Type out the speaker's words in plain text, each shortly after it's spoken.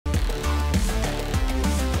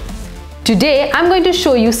Today, I'm going to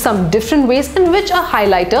show you some different ways in which a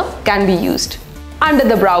highlighter can be used. Under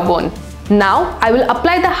the brow bone. Now, I will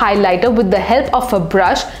apply the highlighter with the help of a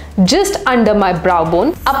brush just under my brow bone.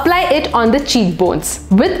 Apply it on the cheekbones.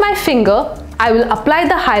 With my finger, I will apply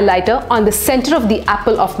the highlighter on the center of the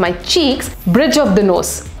apple of my cheeks, bridge of the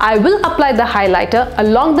nose. I will apply the highlighter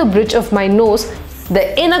along the bridge of my nose,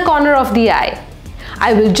 the inner corner of the eye.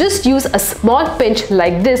 I will just use a small pinch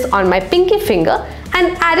like this on my pinky finger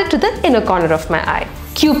and add it to the inner corner of my eye.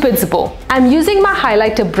 Cupid's bow. I'm using my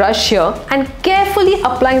highlighter brush here and carefully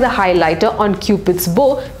applying the highlighter on Cupid's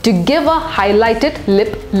bow to give a highlighted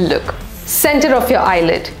lip look. Center of your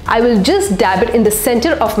eyelid. I will just dab it in the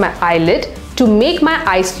center of my eyelid to make my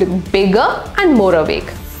eyes look bigger and more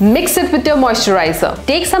awake. Mix it with your moisturizer.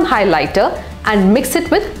 Take some highlighter and mix it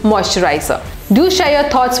with moisturizer. Do share your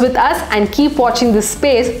thoughts with us and keep watching this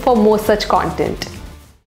space for more such content.